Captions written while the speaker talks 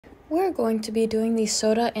We're going to be doing the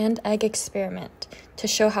soda and egg experiment to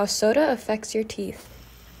show how soda affects your teeth.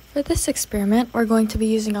 For this experiment, we're going to be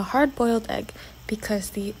using a hard-boiled egg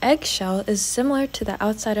because the eggshell is similar to the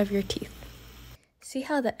outside of your teeth. See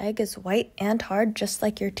how the egg is white and hard just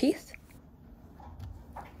like your teeth?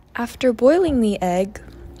 After boiling the egg,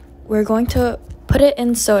 we're going to put it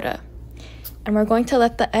in soda, and we're going to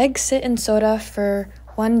let the egg sit in soda for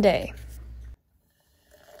 1 day.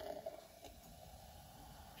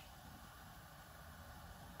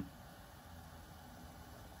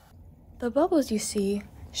 The bubbles you see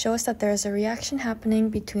show us that there is a reaction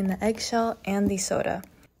happening between the eggshell and the soda.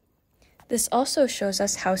 This also shows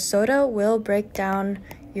us how soda will break down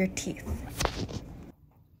your teeth.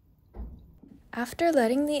 After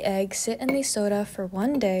letting the egg sit in the soda for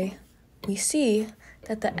 1 day, we see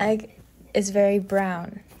that the egg is very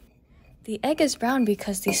brown. The egg is brown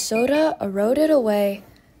because the soda eroded away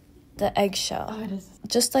the eggshell,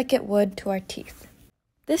 just like it would to our teeth.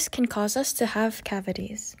 This can cause us to have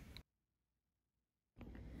cavities.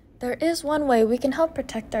 There is one way we can help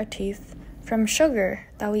protect our teeth from sugar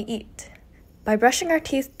that we eat, by brushing our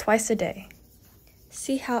teeth twice a day.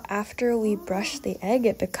 See how after we brush the egg,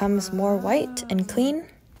 it becomes more white and clean?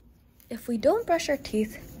 If we don't brush our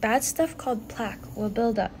teeth, bad stuff called plaque will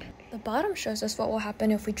build up. The bottom shows us what will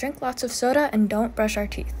happen if we drink lots of soda and don't brush our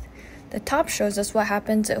teeth. The top shows us what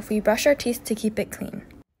happens if we brush our teeth to keep it clean.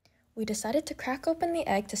 We decided to crack open the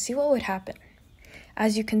egg to see what would happen.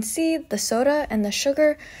 As you can see, the soda and the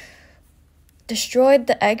sugar destroyed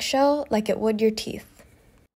the eggshell like it would your teeth.